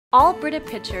All Brita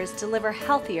Pitchers deliver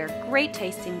healthier,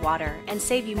 great-tasting water and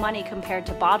save you money compared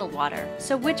to bottled water.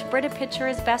 So which Brita Pitcher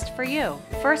is best for you?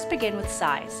 First, begin with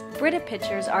size. Brita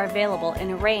Pitchers are available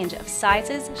in a range of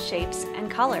sizes, shapes, and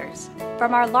colors.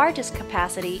 From our largest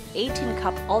capacity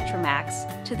 18-cup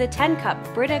Ultramax to the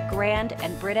 10-cup Brita Grand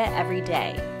and Brita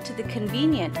Everyday to the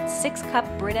convenient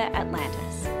 6-cup Brita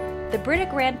Atlantis. The Brita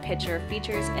Grand Pitcher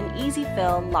features an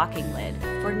easy-fill locking lid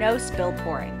for no spill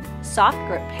pouring, soft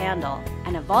grip handle,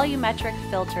 and a volumetric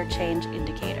filter change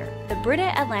indicator. The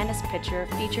Brita Atlantis Pitcher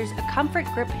features a comfort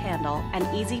grip handle and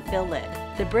easy fill lid.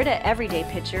 The Brita Everyday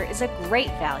Pitcher is a great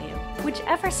value.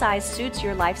 Whichever size suits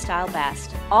your lifestyle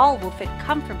best, all will fit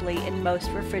comfortably in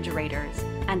most refrigerators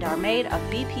and are made of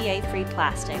BPA-free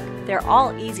plastic. They're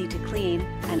all easy to clean,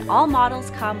 and all models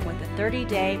come with a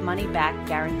 30-day money-back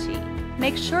guarantee.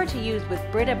 Make sure to use with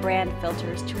Brita brand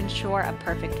filters to ensure a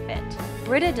perfect fit.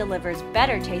 Brita delivers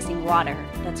better tasting water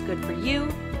that's good for you,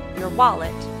 your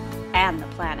wallet, and the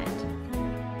planet.